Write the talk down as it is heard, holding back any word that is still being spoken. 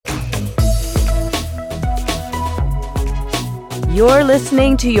You're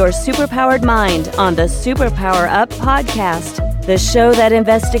listening to Your Superpowered Mind on the Superpower Up podcast, the show that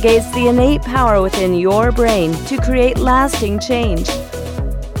investigates the innate power within your brain to create lasting change.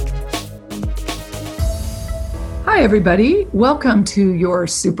 Hi, everybody. Welcome to Your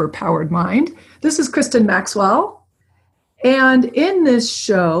Superpowered Mind. This is Kristen Maxwell. And in this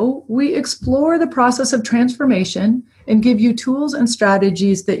show, we explore the process of transformation and give you tools and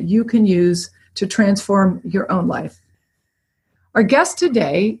strategies that you can use to transform your own life. Our guest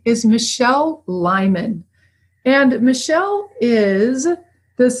today is Michelle Lyman. And Michelle is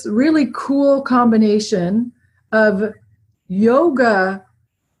this really cool combination of yoga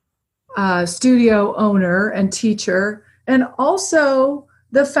studio owner and teacher, and also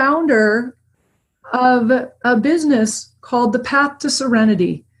the founder of a business called The Path to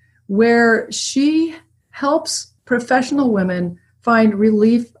Serenity, where she helps professional women find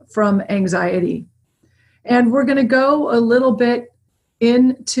relief from anxiety. And we're going to go a little bit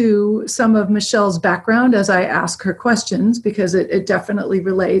into some of Michelle's background as I ask her questions, because it definitely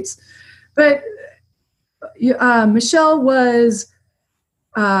relates. But Michelle was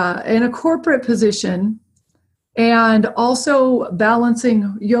in a corporate position and also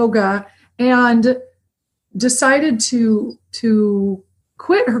balancing yoga, and decided to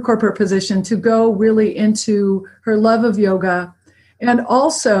quit her corporate position to go really into her love of yoga, and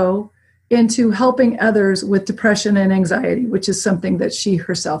also into helping others with depression and anxiety, which is something that she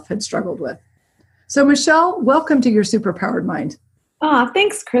herself had struggled with. So Michelle, welcome to Your Superpowered Mind.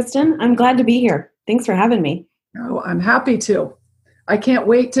 Thanks, Kristen. I'm glad to be here. Thanks for having me. Oh, I'm happy to. I can't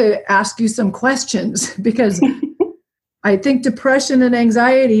wait to ask you some questions because I think depression and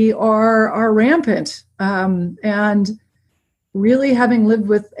anxiety are rampant. And really, having lived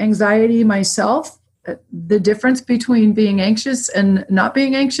with anxiety myself, the difference between being anxious and not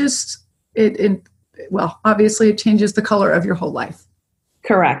being anxious, obviously it changes the color of your whole life.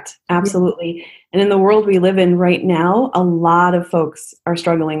 Correct. Absolutely. And in the world we live in right now, a lot of folks are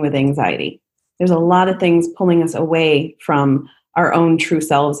struggling with anxiety. There's a lot of things pulling us away from our own true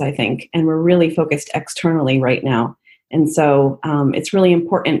selves, I think, and we're really focused externally right now. And so it's really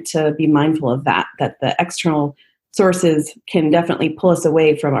important to be mindful of that the external sources can definitely pull us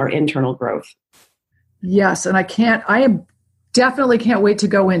away from our internal growth. Yes, and I definitely can't wait to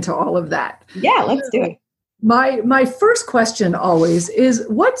go into all of that. Yeah, let's do it. My first question always is,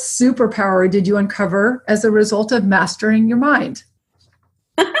 what superpower did you uncover as a result of mastering your mind?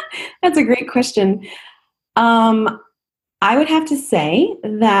 That's a great question. I would have to say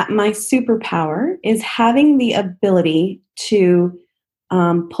that my superpower is having the ability to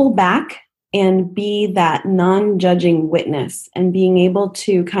pull back and be that non-judging witness, and being able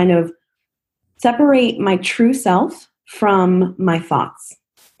to kind of separate my true self from my thoughts.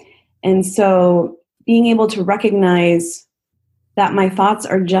 And so being able to recognize that my thoughts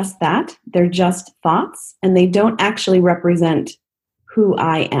are just that, they're just thoughts, and they don't actually represent who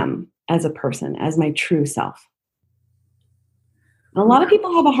I am as a person, as my true self. A lot of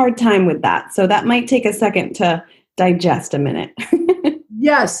people have a hard time with that, so that might take a second to digest a minute.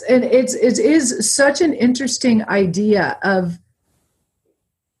 Yes, and it is such an interesting idea of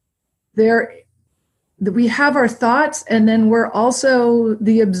we have our thoughts, and then we're also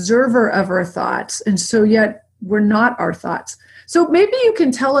the observer of our thoughts, and so yet we're not our thoughts. So maybe you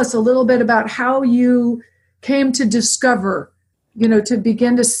can tell us a little bit about how you came to discover, to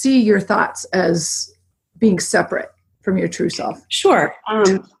begin to see your thoughts as being separate from your true self. Sure.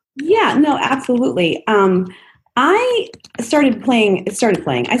 Absolutely. I started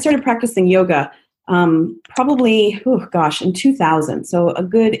practicing yoga probably, in 2000. So a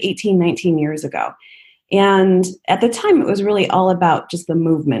good 18, 19 years ago. And at the time, it was really all about just the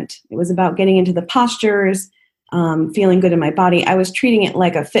movement. It was about getting into the postures, feeling good in my body. I was treating it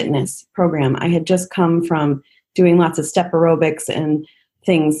like a fitness program. I had just come from doing lots of step aerobics and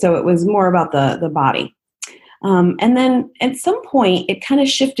things. So it was more about the body. And then at some point, it kind of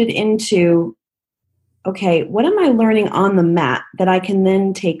shifted into, okay, what am I learning on the mat that I can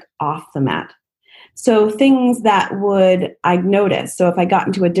then take off the mat? So things that I'd notice. So if I got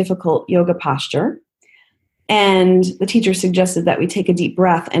into a difficult yoga posture, and the teacher suggested that we take a deep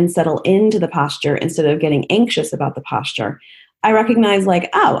breath and settle into the posture instead of getting anxious about the posture, I recognized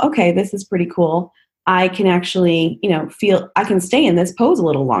okay, this is pretty cool. I can actually, feel I can stay in this pose a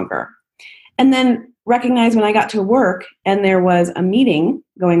little longer. And then recognize when I got to work and there was a meeting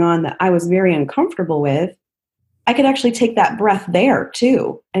going on that I was very uncomfortable with, I could actually take that breath there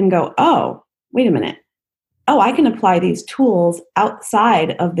too and go, oh, wait a minute. Oh, I can apply these tools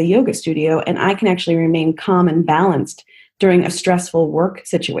outside of the yoga studio and I can actually remain calm and balanced during a stressful work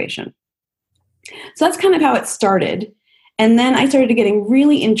situation. So that's kind of how it started. And then I started getting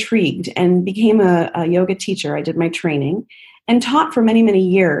really intrigued and became a yoga teacher. I did my training and taught for many, many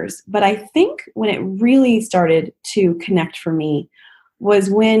years. But I think when it really started to connect for me was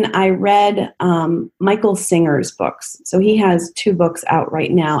when I read Michael Singer's books. So he has 2 books out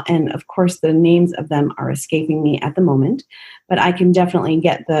right now. And of course, the names of them are escaping me at the moment. But I can definitely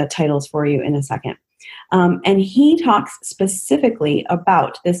get the titles for you in a second. And he talks specifically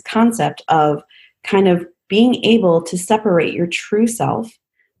about this concept of kind of being able to separate your true self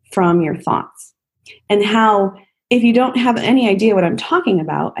from your thoughts. And how, if you don't have any idea what I'm talking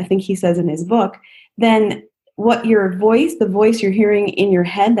about, I think he says in his book, then what your voice, the voice you're hearing in your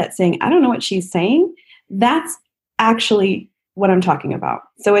head that's saying, I don't know what she's saying, that's actually what I'm talking about.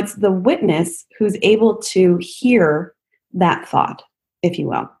 So it's the witness who's able to hear that thought, if you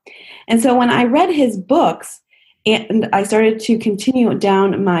will. And so when I read his books and I started to continue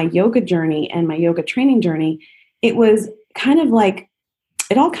down my yoga journey and my yoga training journey, it was kind of like,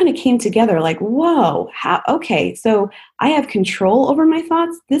 it all kind of came together like, whoa, okay, so I have control over my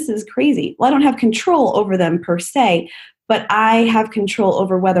thoughts. This is crazy. Well, I don't have control over them per se, but I have control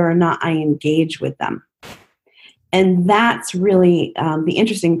over whether or not I engage with them. And that's really the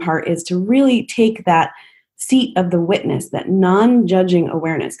interesting part, is to really take that seat of the witness, that non-judging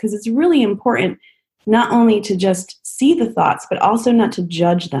awareness, because it's really important not only to just see the thoughts, but also not to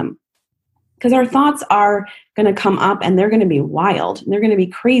judge them. Because our thoughts are going to come up and they're going to be wild and they're going to be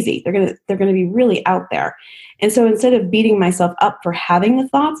crazy. They're going to be really out there. And so instead of beating myself up for having the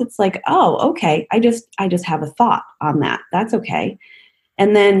thoughts, it's like, oh, okay, I just have a thought on that. That's okay.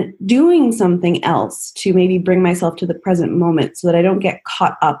 And then doing something else to maybe bring myself to the present moment so that I don't get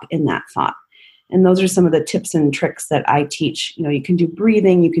caught up in that thought. And those are some of the tips and tricks that I teach. You know, you can do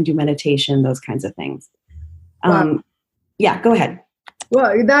breathing, you can do meditation, those kinds of things. Wow. Yeah, go ahead.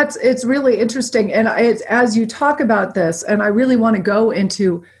 Well, it's really interesting. And it's, as you talk about this, and I really want to go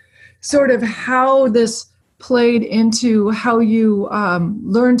into sort of how this played into how you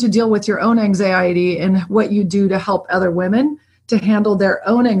learn to deal with your own anxiety and what you do to help other women to handle their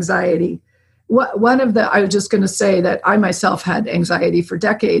own anxiety. I was just going to say that I myself had anxiety for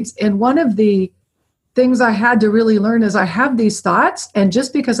decades. And one of the things I had to really learn is I have these thoughts, and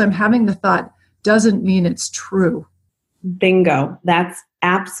just because I'm having the thought doesn't mean it's true. Bingo. That's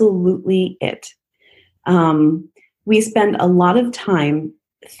absolutely it. We spend a lot of time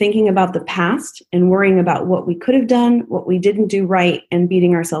thinking about the past and worrying about what we could have done, what we didn't do right, and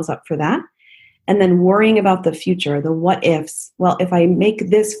beating ourselves up for that. And then worrying about the future, the what ifs. Well, if I make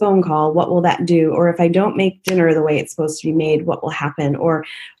this phone call, what will that do? Or if I don't make dinner the way it's supposed to be made, what will happen? Or,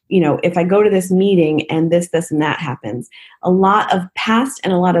 you know, if I go to this meeting and this, and that happens. A lot of past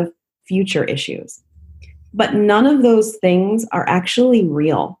and a lot of future issues. But none of those things are actually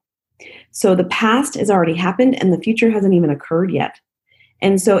real. So the past has already happened and the future hasn't even occurred yet.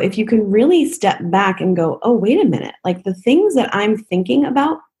 And so if you can really step back and go, oh, wait a minute, like the things that I'm thinking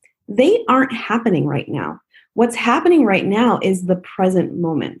about, they aren't happening right now. What's happening right now is the present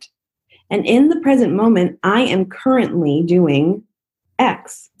moment. And in the present moment, I am currently doing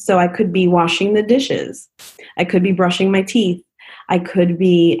X. So I could be washing the dishes. I could be brushing my teeth. I could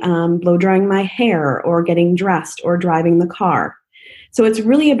be blow drying my hair or getting dressed or driving the car. So it's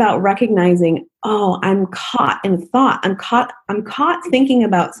really about recognizing, oh, I'm caught in thought. I'm caught thinking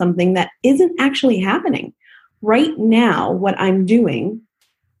about something that isn't actually happening. Right now, what I'm doing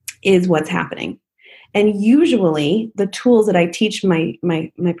is what's happening. And usually the tools that I teach my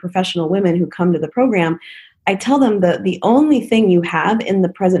professional women who come to the program, I tell them that the only thing you have in the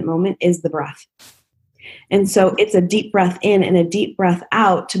present moment is the breath. And so it's a deep breath in and a deep breath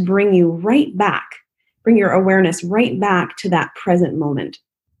out to bring you right back, bring your awareness right back to that present moment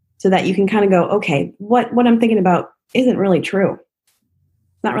so that you can kind of go, okay, what I'm thinking about isn't really true.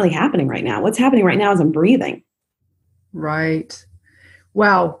 It's not really happening right now. What's happening right now is I'm breathing. Right.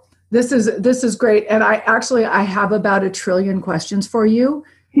 Wow. This is great. And I have about 1 trillion questions for you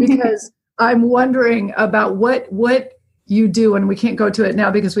because I'm wondering about what you do, and we can't go to it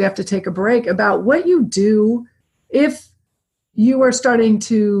now because we have to take a break, about what you do if you are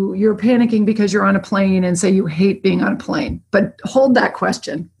you're panicking because you're on a plane and say you hate being on a plane. But hold that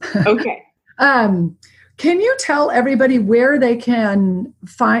question. Okay. Can you tell everybody where they can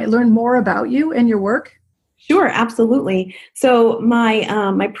learn more about you and your work? Sure, absolutely. So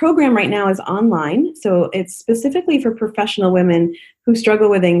my program right now is online. So it's specifically for professional women who struggle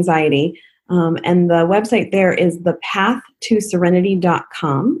with anxiety. And the website there is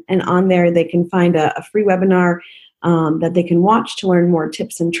thepathtoserenity.com. And on there, they can find a free webinar that they can watch to learn more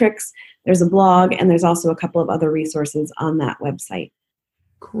tips and tricks. There's a blog, and there's also a couple of other resources on that website.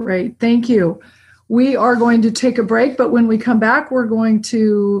 Great. Thank you. we are going to take a break, but when we come back, we're going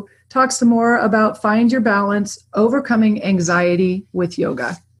to talk some more about Find Your Balance, Overcoming Anxiety with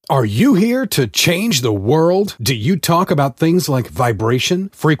Yoga. Are you here to change the world? Do you talk about things like vibration,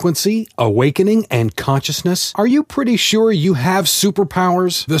 frequency, awakening, and consciousness? Are you pretty sure you have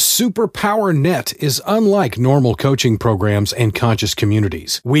superpowers? The Superpower Net is unlike normal coaching programs and conscious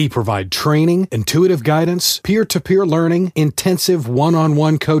communities. We provide training, intuitive guidance, peer-to-peer learning, intensive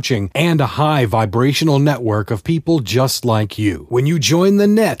one-on-one coaching, and a high vibrational network of people just like you. When you join the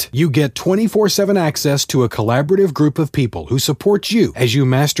net, you get 24/7 access to a collaborative group of people who support you as you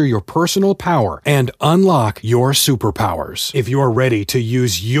master your personal power and unlock your superpowers. If you're ready to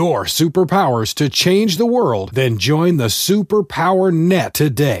use your superpowers to change the world, then join the Superpower Net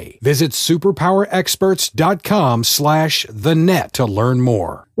today. Visit superpowerexperts.com/thenet to learn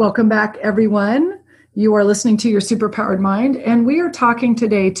more. Welcome back, everyone. You are listening to Your Superpowered Mind, and we are talking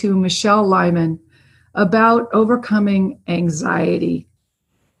today to Michelle Lyman about overcoming anxiety.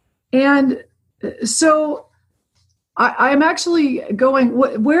 And so I'm actually going,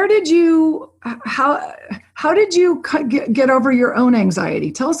 where did you, how did you get over your own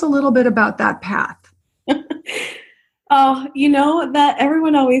anxiety? Tell us a little bit about that path. Oh, that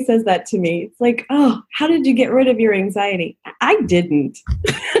everyone always says that to me. It's like, oh, how did you get rid of your anxiety? I didn't.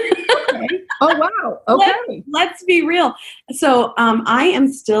 Okay. Oh, wow. Okay. Let's be real. So I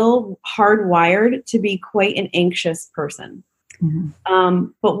am still hardwired to be quite an anxious person. Mm-hmm.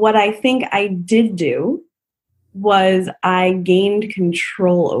 But what I think I did do was I gained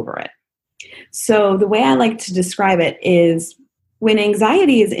control over it. So the way I like to describe it is when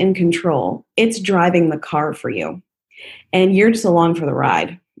anxiety is in control, it's driving the car for you and you're just along for the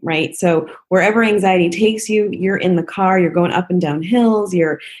ride, right? So wherever anxiety takes you, you're in the car, you're going up and down hills,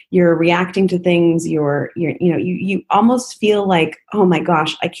 you're reacting to things, you almost feel like, oh my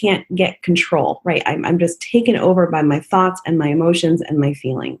gosh, I can't get control, right? I'm just taken over by my thoughts and my emotions and my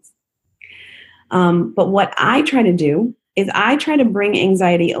feelings. But what I try to do is I try to bring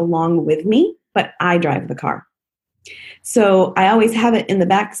anxiety along with me, but I drive the car. So I always have it in the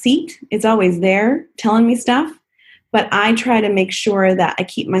back seat. It's always there telling me stuff, but I try to make sure that I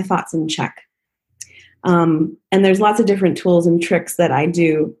keep my thoughts in check. And there's lots of different tools and tricks that I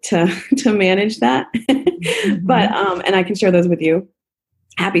do to manage that. Mm-hmm. But, and I can share those with you.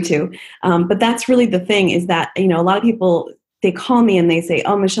 Happy to. But that's really the thing is that, a lot of people, they call me and they say,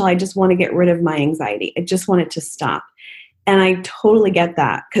 oh, Michelle, I just want to get rid of my anxiety. I just want it to stop. And I totally get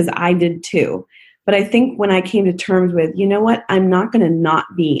that because I did too. But I think when I came to terms with, you know what, I'm not going to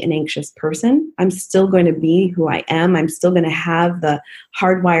not be an anxious person. I'm still going to be who I am. I'm still going to have the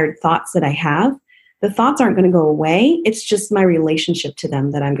hardwired thoughts that I have. The thoughts aren't going to go away. It's just my relationship to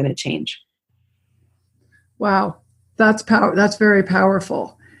them that I'm going to change. Wow. That's very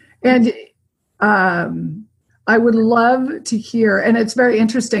powerful. And I would love to hear, and it's very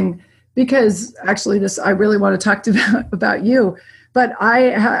interesting because actually I really want to talk about you, but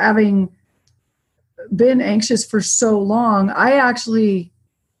having been anxious for so long, I actually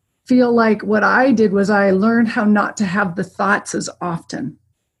feel like what I did was I learned how not to have the thoughts as often.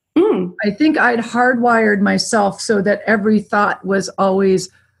 I think I'd hardwired myself so that every thought was always,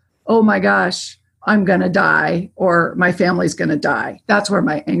 oh my gosh, I'm going to die or my family's going to die. That's where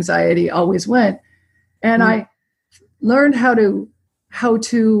my anxiety always went. And I learned how to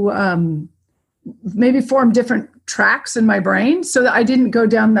maybe form different tracks in my brain so that I didn't go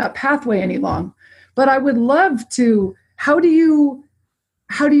down that pathway any long. But I would love to, how do you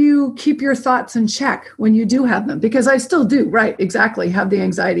keep your thoughts in check when you do have them? Because I still do, right, exactly, have the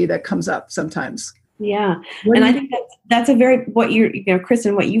anxiety that comes up sometimes. Yeah. And I think that's a very,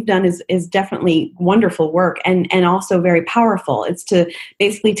 Kristen, what you've done is definitely wonderful work and also very powerful. It's to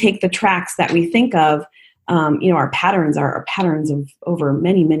basically take the tracks that we think of, our patterns are patterns of over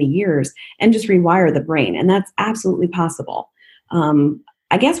many, many years and just rewire the brain. And that's absolutely possible.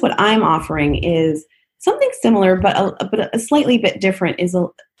 I guess what I'm offering is something similar, but a slightly bit different.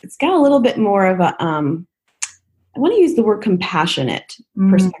 It's got a little bit more of a, I want to use the word compassionate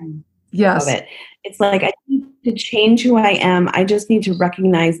perspective of it. It's like I need to change who I am. I just need to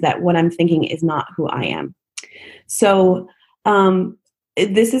recognize that what I'm thinking is not who I am. So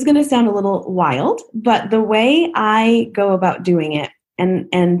this is going to sound a little wild, but the way I go about doing it,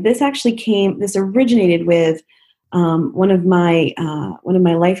 and this originated with one of my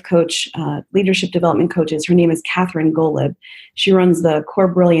life coach, leadership development coaches. Her name is Catherine Golub. She runs the Core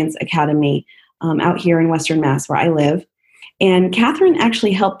Brilliance Academy out here in Western Mass, where I live. And Catherine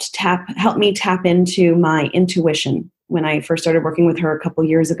actually helped me tap into my intuition when I first started working with her a couple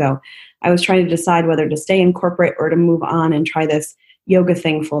years ago. I was trying to decide whether to stay in corporate or to move on and try this yoga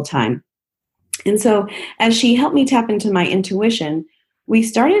thing full time. And so as she helped me tap into my intuition, we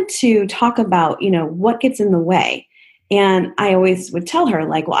started to talk about, what gets in the way. And I always would tell her,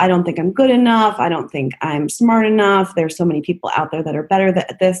 like, well, I don't think I'm good enough. I don't think I'm smart enough. There's so many people out there that are better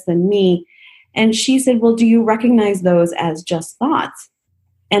at this than me. And she said, well, do you recognize those as just thoughts?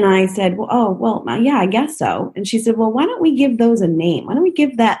 And I said, well, yeah, I guess so. And she said, well, why don't we give those a name? Why don't we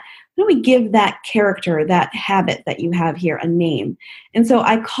give that character, that habit that you have here, a name? And so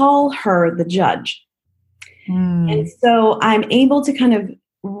I call her the judge. And so I'm able to kind of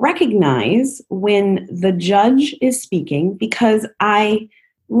recognize when the judge is speaking because I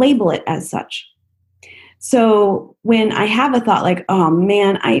label it as such. So when I have a thought like, oh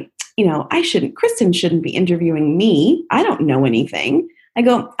man, Kristen shouldn't be interviewing me. I don't know anything. I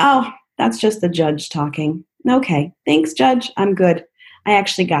go, oh, that's just the judge talking. Okay, thanks, judge. I'm good. I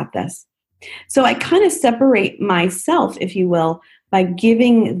actually got this. So I kind of separate myself, if you will, by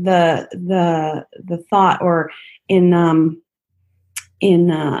giving the thought, or in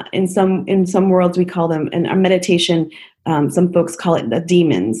some worlds we call them, in our meditation, some folks call it the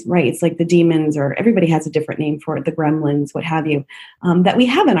demons, right? It's like the demons, or everybody has a different name for it, the gremlins, what have you, that we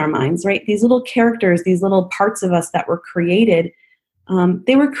have in our minds, right? These little characters, these little parts of us that were created.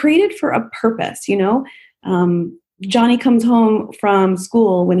 They were created for a purpose, Johnny comes home from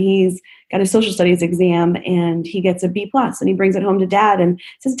school when he's got a social studies exam and he gets a B+, and he brings it home to Dad and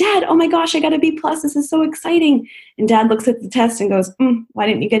says, Dad, oh my gosh, I got a B+. This is so exciting. And Dad looks at the test and goes, why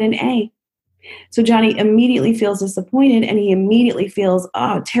didn't you get an A? So Johnny immediately feels disappointed, and he immediately feels,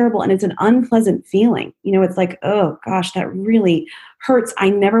 terrible. And it's an unpleasant feeling. It's like, oh gosh, that really hurts.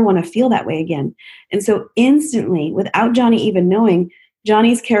 I never want to feel that way again. And so instantly, without Johnny even knowing,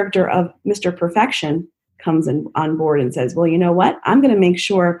 Johnny's character of Mr. Perfection comes on board and says, well, you know what? I'm going to make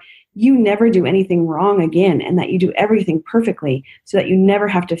sure you never do anything wrong again, and that you do everything perfectly so that you never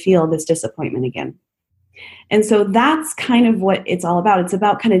have to feel this disappointment again. And so that's kind of what it's all about. It's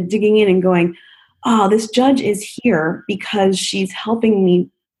about kind of digging in and going, oh, this judge is here because she's helping me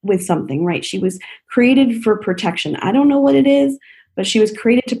with something, right? She was created for protection. I don't know what it is, but she was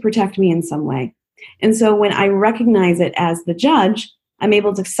created to protect me in some way. And so when I recognize it as the judge, I'm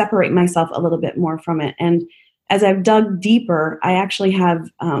able to separate myself a little bit more from it. And as I've dug deeper, I actually have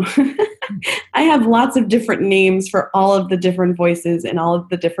I have lots of different names for all of the different voices and all of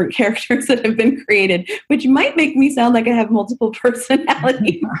the different characters that have been created, which might make me sound like I have multiple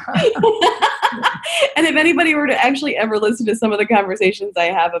personalities. And if anybody were to actually ever listen to some of the conversations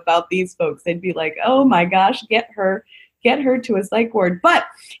I have about these folks, they'd be like, oh my gosh, get her to a psych ward. But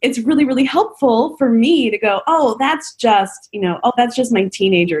it's really, really helpful for me to go, that's just my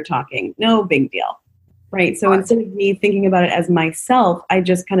teenager talking. No big deal. Right. So instead of me thinking about it as myself, I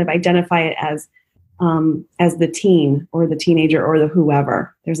just kind of identify it as the teen or the teenager or the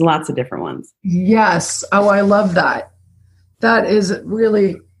whoever. There's lots of different ones. Yes. Oh, I love that. That is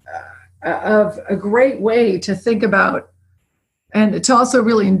really a great way to think about, and to also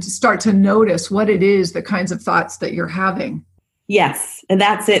really start to notice what it is, the kinds of thoughts that you're having. Yes. And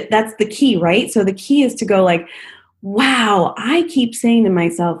that's it. That's the key, right? So the key is to go like, wow, I keep saying to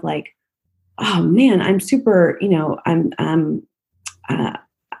myself, like, oh man, I'm super,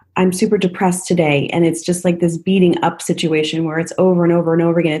 I'm super depressed today. And it's just like this beating up situation where it's over and over and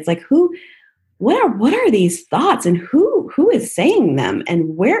over again. It's like, what are these thoughts, and who is saying them,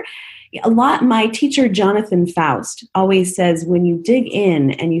 and where? My teacher, Jonathan Faust, always says, when you dig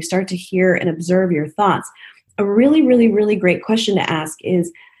in and you start to hear and observe your thoughts, a really, really, really great question to ask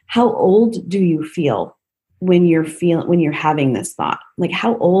is, how old do you feel when you're having this thought? Like,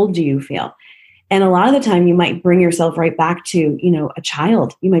 how old do you feel? And a lot of the time you might bring yourself right back to, a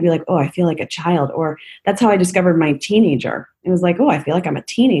child. You might be like, oh, I feel like a child. Or that's how I discovered my teenager. It was like, oh, I feel like I'm a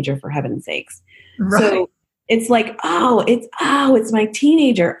teenager, for heaven's sakes. Right. So it's like, it's my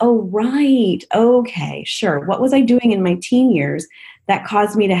teenager. Oh, right. Okay, sure. What was I doing in my teen years that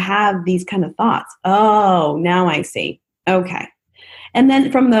caused me to have these kind of thoughts? Oh, now I see. Okay. And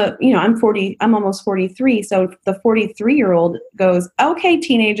then from I'm almost 43. So the 43-year-old goes, okay,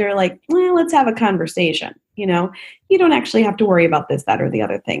 teenager, like, well, let's have a conversation. You don't actually have to worry about this, that, or the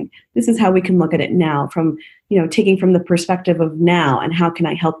other thing. This is how we can look at it now, from, taking from the perspective of now, and how can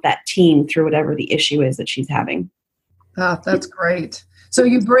I help that teen through whatever the issue is that she's having. That's great. So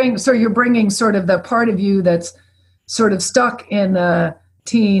you're bringing sort of the part of you that's sort of stuck in the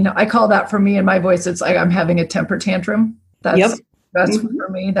teen. I call that, for me in my voice, it's like I'm having a temper tantrum. That's for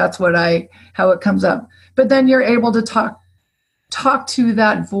me. That's how it comes up. But then you're able to talk to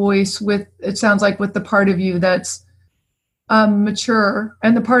that voice with, it sounds like, with the part of you that's mature,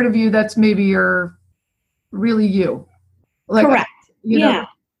 and the part of you that's maybe you're really you. Like, correct.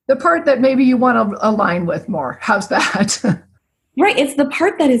 The part that maybe you want to align with more. How's that? Right. It's the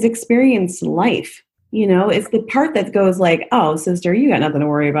part that has experienced life. It's the part that goes like, oh, sister, you got nothing to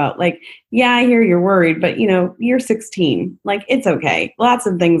worry about. Like, yeah, I hear you're worried, but you're 16. Like, it's okay. Lots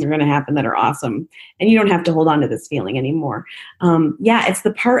of things are going to happen that are awesome. And you don't have to hold on to this feeling anymore. It's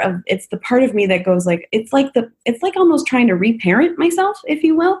the part of me that goes like, it's like almost trying to reparent myself, if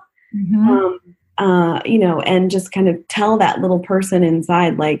you will. Mm-hmm. And just kind of tell that little person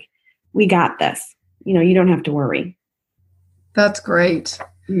inside, like, we got this, you don't have to worry. That's great.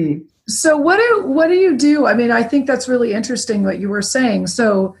 Mm. So what do you do? I mean, I think that's really interesting what you were saying.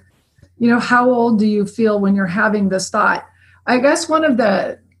 So, how old do you feel when you're having this thought? I guess one of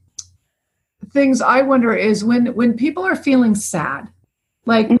the things I wonder is when people are feeling sad,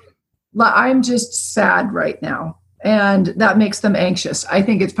 like I'm just sad right now, and that makes them anxious. I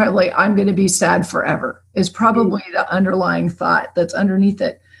think it's probably I'm going to be sad forever is probably the underlying thought that's underneath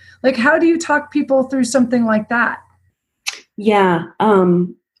it. Like, how do you talk people through something like that? Yeah,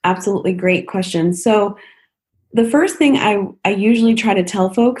 absolutely great question. So the first thing I usually try to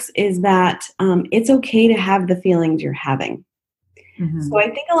tell folks is that it's okay to have the feelings you're having. Mm-hmm. So I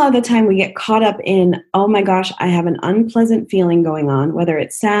think a lot of the time we get caught up in, oh my gosh, I have an unpleasant feeling going on, whether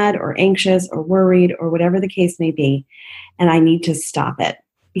it's sad or anxious or worried or whatever the case may be, and I need to stop it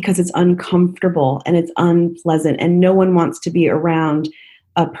because it's uncomfortable and it's unpleasant and no one wants to be around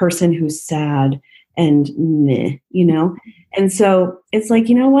a person who's sad and meh, And so it's like,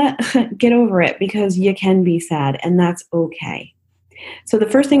 you know what, get over it because you can be sad and that's okay. So the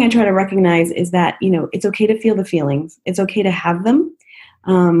first thing I try to recognize is that, it's okay to feel the feelings. It's okay to have them.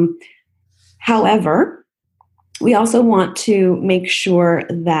 However, we also want to make sure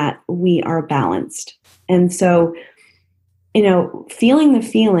that we are balanced. And so, feeling the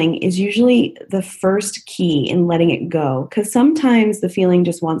feeling is usually the first key in letting it go because sometimes the feeling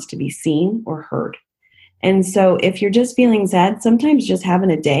just wants to be seen or heard. And so if you're just feeling sad, sometimes just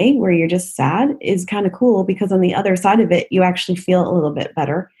having a day where you're just sad is kind of cool because on the other side of it, you actually feel a little bit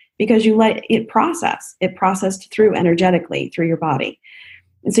better because you let it process. It processed through energetically through your body.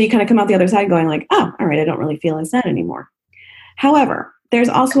 And so you kind of come out the other side going like, oh, all right, I don't really feel as sad anymore. However, there's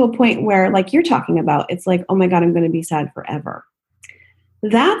also a point where, like you're talking about, it's like, oh my God, I'm going to be sad forever.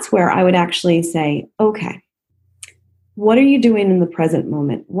 That's where I would actually say, okay, what are you doing in the present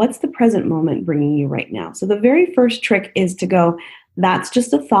moment? What's the present moment bringing you right now? So the very first trick is to go, that's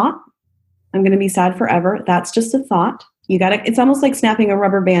just a thought. I'm going to be sad forever. That's just a thought. It's almost like snapping a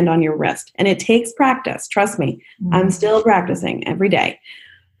rubber band on your wrist. And it takes practice. Trust me. Mm-hmm. I'm still practicing every day.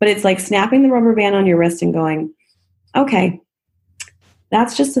 But it's like snapping the rubber band on your wrist and going, okay,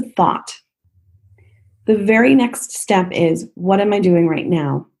 that's just a thought. The very next step is, what am I doing right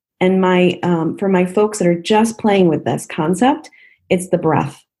now? And for my folks that are just playing with this concept, it's the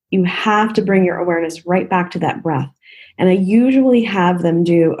breath. You have to bring your awareness right back to that breath. And I usually have them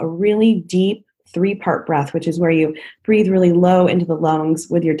do a really deep 3-part breath, which is where you breathe really low into the lungs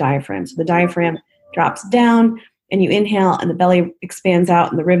with your diaphragm. So the diaphragm drops down and you inhale and the belly expands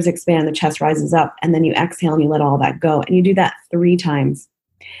out and the ribs expand, the chest rises up, and then you exhale and you let all that go. And you do that 3 times.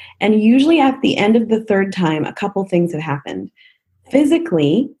 And usually at the end of the 3rd time, a couple things have happened.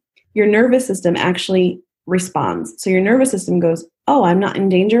 Physically, your nervous system actually responds. So your nervous system goes, oh, I'm not in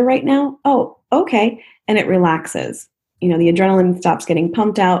danger right now. Oh, okay. And it relaxes. The adrenaline stops getting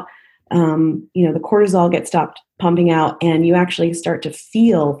pumped out. The cortisol gets stopped pumping out and you actually start to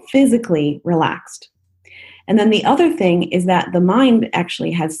feel physically relaxed. And then the other thing is that the mind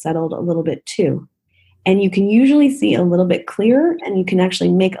actually has settled a little bit too. And you can usually see a little bit clearer and you can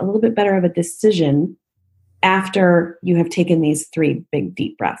actually make a little bit better of a decision after you have taken these 3 big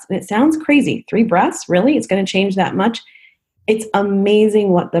deep breaths. And it sounds crazy. 3 breaths? Really? It's going to change that much? It's amazing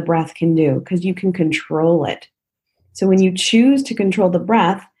what the breath can do because you can control it. So when you choose to control the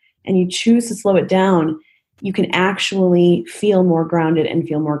breath and you choose to slow it down, you can actually feel more grounded and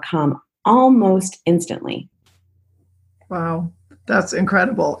feel more calm almost instantly. Wow, that's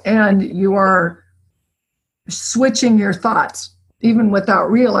incredible. And you are switching your thoughts. Even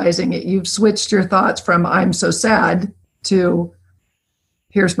without realizing it, you've switched your thoughts from I'm so sad to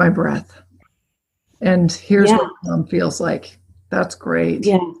here's my breath. And here's what calm feels like. That's great.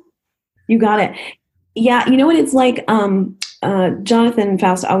 Yeah, you got it. Yeah, you know what it's like? Jonathan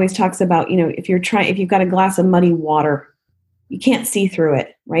Faust always talks about, if you've got a glass of muddy water, you can't see through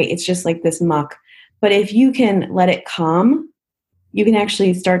it, right? It's just like this muck. But if you can let it calm, you can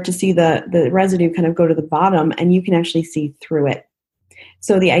actually start to see the residue kind of go to the bottom and you can actually see through it.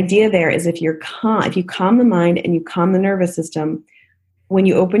 So the idea there is if you calm the mind and you calm the nervous system, when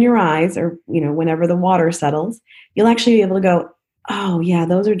you open your eyes or, whenever the water settles, you'll actually be able to go, Oh, yeah,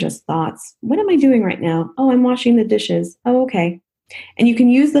 those are just thoughts. What am I doing right now? Oh, I'm washing the dishes. Oh, okay. And you can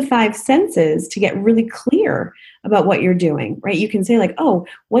use the five senses to get really clear about what you're doing, right? You can say like, oh,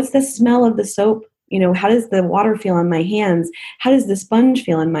 what's the smell of the soap? How does the water feel on my hands? How does the sponge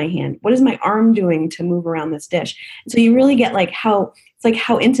feel in my hand? What is my arm doing to move around this dish? So you really get like how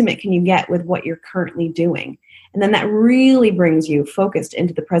intimate can you get with what you're currently doing? And then that really brings you focused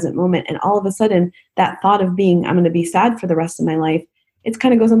into the present moment. And all of a sudden, that thought of I'm going to be sad for the rest of my life, it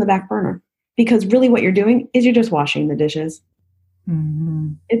kind of goes on the back burner. Because really what you're doing is you're just washing the dishes.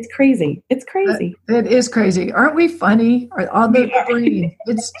 Mm-hmm. It's crazy. It's crazy. It is crazy. Aren't we funny? On the brain.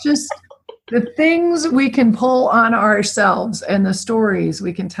 It's just the things we can pull on ourselves and the stories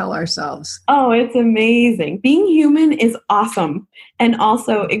we can tell ourselves. Oh, it's amazing. Being human is awesome and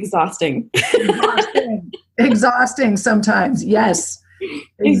also exhausting. Exhausting sometimes. Yes,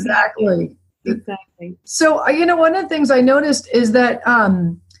 exactly. So, one of the things I noticed is that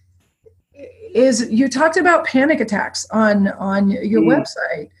is you talked about panic attacks on your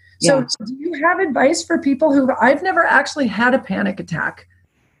website. So do you have advice for people I've never actually had a panic attack?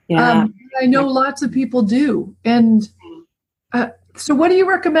 Yeah. I know lots of people do. And so what do you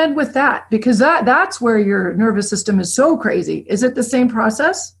recommend with that? Because that's where your nervous system is so crazy. Is it the same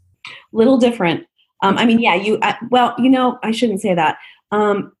process? Little different. I shouldn't say that.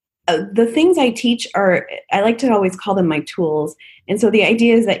 The things I teach I like to always call them my tools. And so the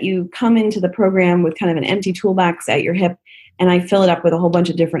idea is that you come into the program with kind of an empty toolbox at your hip, and I fill it up with a whole bunch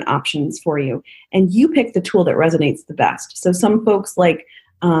of different options for you. And you pick the tool that resonates the best. So some folks like,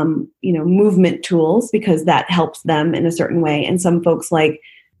 movement tools because that helps them in a certain way. And some folks like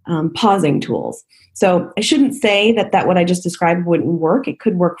pausing tools. So I shouldn't say that what I just described wouldn't work. It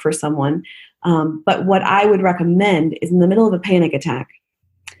could work for someone. But what I would recommend is in the middle of a panic attack.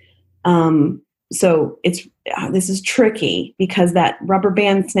 So this is tricky because that rubber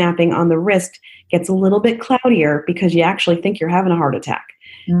band snapping on the wrist gets a little bit cloudier because you actually think you're having a heart attack.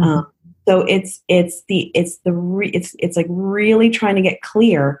 Mm-hmm. So it's like really trying to get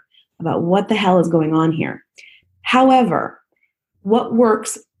clear about what the hell is going on here. However, what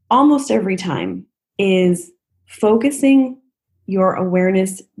works almost every time is focusing your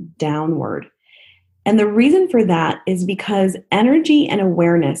awareness downward. And the reason for that is because energy and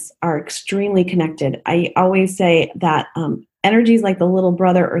awareness are extremely connected. I always say that energy is like the little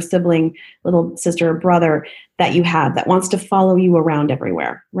brother or sibling, little sister or brother that you have that wants to follow you around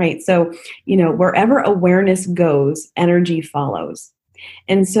everywhere, right? So, wherever awareness goes, energy follows.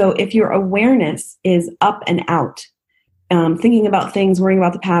 And so if your awareness is up and out, thinking about things, worrying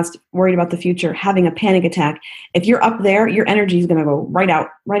about the past, worried about the future, having a panic attack, if you're up there, your energy is going to go right out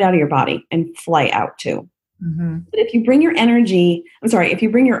of your body and fly out too. Mm-hmm. But if you bring if you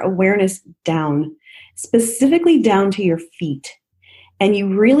bring your awareness down, specifically down to your feet, and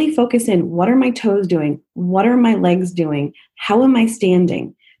you really focus in, what are my toes doing? What are my legs doing? How am I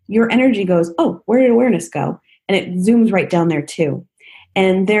standing? Your energy goes, oh, where did awareness go? And it zooms right down there too.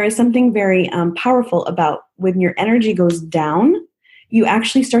 And there is something very powerful about when your energy goes down, you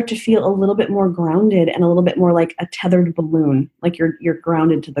actually start to feel a little bit more grounded and a little bit more like a tethered balloon, like you're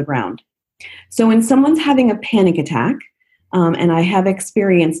grounded to the ground. So when someone's having a panic attack, and I have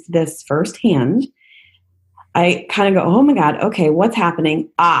experienced this firsthand, I kind of go, oh my God, okay, what's happening?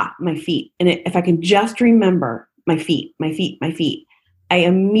 My feet. And if I can just remember my feet, I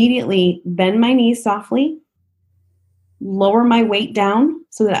immediately bend my knees softly, lower my weight down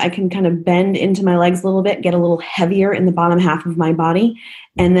so that I can kind of bend into my legs a little bit, get a little heavier in the bottom half of my body.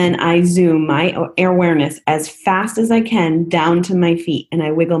 And then I zoom my awareness as fast as I can down to my feet. And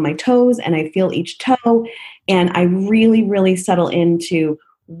I wiggle my toes and I feel each toe. And I really, really settle into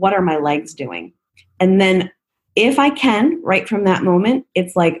what are my legs doing? And then if I can, right from that moment,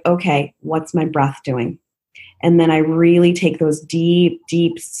 it's like, okay, what's my breath doing? And then I really take those deep,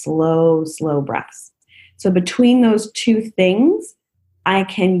 deep, slow breaths. So between those two things, I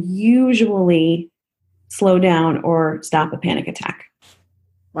can usually slow down or stop a panic attack.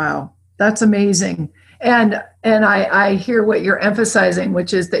 Wow, that's amazing. And I hear what you're emphasizing,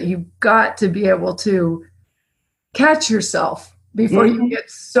 which is that you've got to be able to catch yourself before you get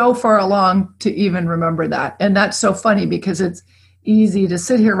so far along to even remember that. And that's so funny because it's easy to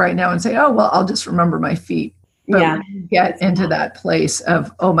sit here right now and say, oh, well, I'll just remember my feet. But when you get into that place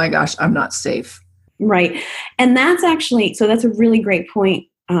of, oh my gosh, I'm not safe. Right. And that's a really great point,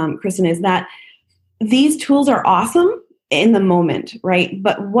 Kristen, is that these tools are awesome in the moment, right?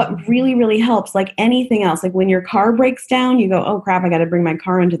 But what really, really helps, like anything else, like when your car breaks down, you go, oh crap, I got to bring my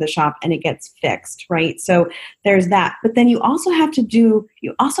car into the shop, and it gets fixed, right? So there's that. But then you also have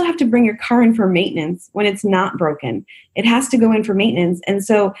to bring your car in for maintenance when it's not broken. It has to go in for maintenance. And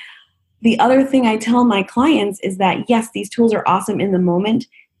so the other thing I tell my clients is that, yes, these tools are awesome in the moment,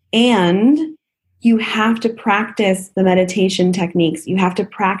 and you have to practice the meditation techniques. You have to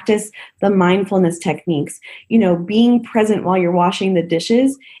practice the mindfulness techniques. Being present while you're washing the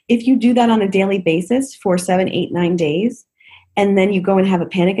dishes. If you do that on a daily basis for 7, 8, 9 days, and then you go and have a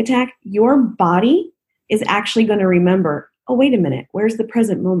panic attack, your body is actually going to remember, oh, wait a minute, where's the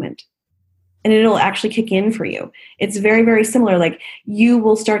present moment? And it'll actually kick in for you. It's very, very similar. Like, you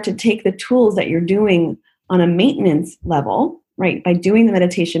will start to take the tools that you're doing on a maintenance level, right? By doing the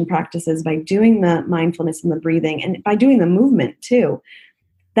meditation practices, by doing the mindfulness and the breathing, and by doing the movement too,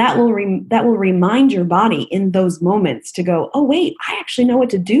 that will remind your body in those moments to go, oh, wait, I actually know what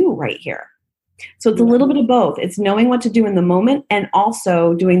to do right here. So it's a little bit of both. It's knowing what to do in the moment and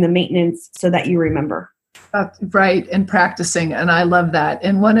also doing the maintenance so that you remember. Right. And practicing. And I love that.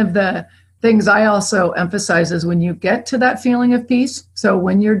 And one of the things I also emphasize is when you get to that feeling of peace. So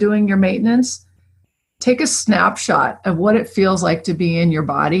when you're doing your maintenance, take a snapshot of what it feels like to be in your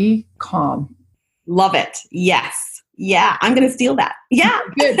body calm. Love it. Yes. Yeah. I'm going to steal that. Yeah.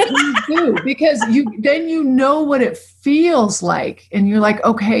 Good. Please do. Because then you know what it feels like. And you're like,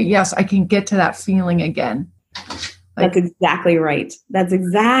 okay, yes, I can get to that feeling again. That's exactly right. That's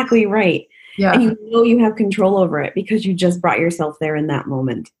exactly right. Yeah. And you have control over it because you just brought yourself there in that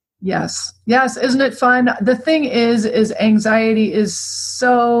moment. Yes. Yes. Isn't it fun? The thing is anxiety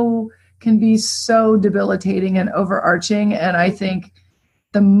can be so debilitating and overarching. And I think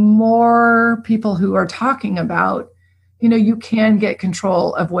the more people who are talking about, you can get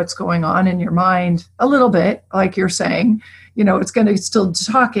control of what's going on in your mind a little bit, like you're saying, it's going to still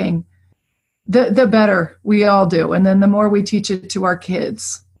talking, the better we all do. And then the more we teach it to our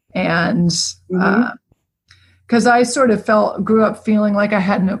kids. And because I sort of grew up feeling like I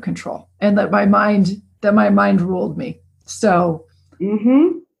had no control and that my mind ruled me. So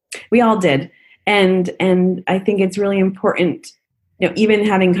we all did. And I think it's really important, even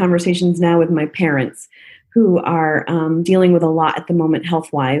having conversations now with my parents who are dealing with a lot at the moment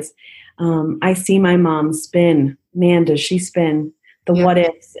health-wise. I see my mom spin. Man, does she spin the what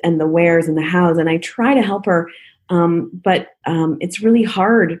ifs and the wheres and the hows. And I try to help her. But it's really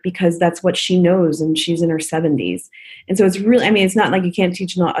hard because that's what she knows, and she's in her 70s. And so it's really, it's not like you can't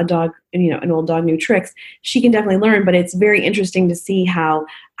teach a dog, an old dog new tricks. She can definitely learn, but it's very interesting to see how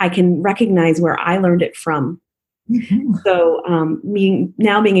I can recognize where I learned it from. Mm-hmm. So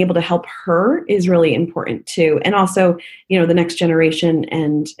being able to help her is really important too. And also, the next generation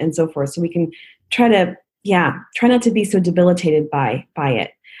and so forth. So we can try not to be so debilitated by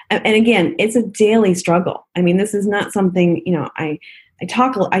it. And again, it's a daily struggle. This is not something, I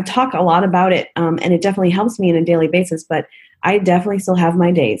talk a lot about it, and it definitely helps me on a daily basis, but I definitely still have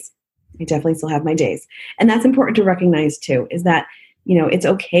my days. And that's important to recognize too, is that, it's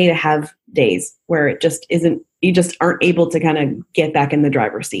okay to have days where it just isn't, you just aren't able to kind of get back in the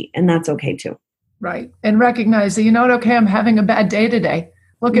driver's seat. And that's okay too. Right. And recognize that, okay, I'm having a bad day today.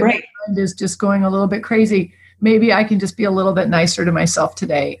 Look at my mind is just going a little bit crazy. Maybe I can just be a little bit nicer to myself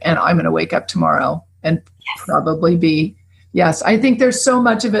today, and I'm going to wake up tomorrow and probably be, I think there's so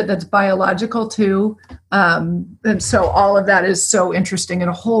much of it that's biological too. And so all of that is so interesting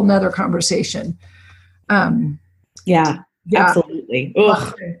and a whole nother conversation. Absolutely.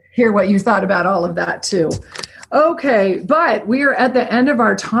 Love to hear what you thought about all of that too. Okay, but we are at the end of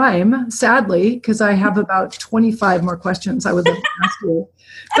our time, sadly, because I have about 25 more questions I would like to ask you.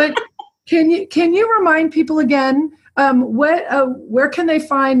 But can you remind people again, where can they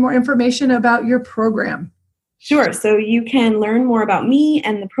find more information about your program? Sure. So you can learn more about me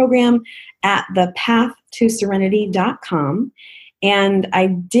and the program at thepathtoserenity.com. And I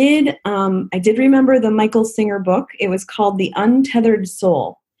did remember the Michael Singer book. It was called The Untethered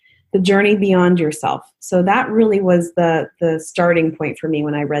Soul, The Journey Beyond Yourself. So that really was the starting point for me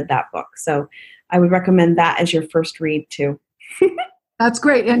when I read that book. So I would recommend that as your first read too. That's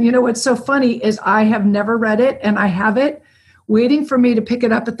great. And what's so funny is I have never read it, and I have it waiting for me to pick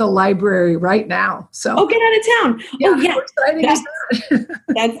it up at the library right now. So get out of town. Yeah, how exciting is that?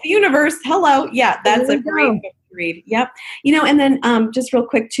 That's the universe. Hello. Yeah, that's a great book to read. Yep. And then just real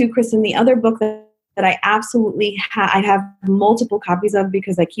quick too, Kristen, the other book that I absolutely I have multiple copies of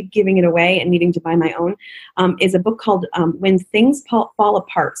because I keep giving it away and needing to buy my own, is a book called When Things Fall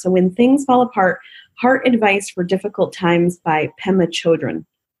Apart. So When Things Fall Apart, Heart Advice for Difficult Times by Pema Chodron.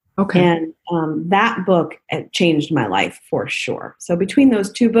 Okay. And that book changed my life for sure. So between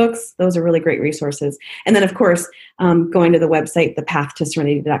those two books, those are really great resources. And then, of course, going to the website,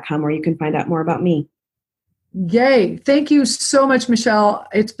 thepathtoserenity.com, where you can find out more about me. Yay. Thank you so much, Michelle.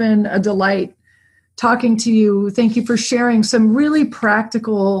 It's been a delight talking to you. Thank you for sharing some really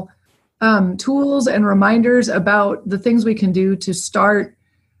practical tools and reminders about the things we can do to start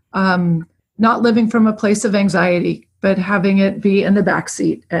not living from a place of anxiety, but having it be in the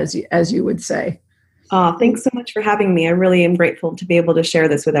backseat, as you would say. Thanks so much for having me. I really am grateful to be able to share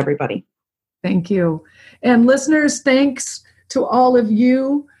this with everybody. Thank you. And listeners, thanks to all of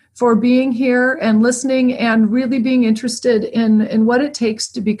you for being here and listening and really being interested in what it takes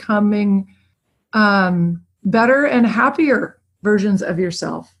to becoming better and happier versions of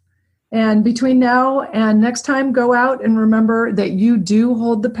yourself. And between now and next time, go out and remember that you do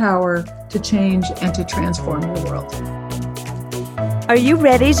hold the power to change and to transform your world. Are you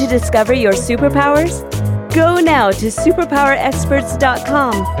ready to discover your superpowers? Go now to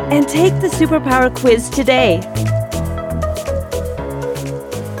superpowerexperts.com and take the superpower quiz today.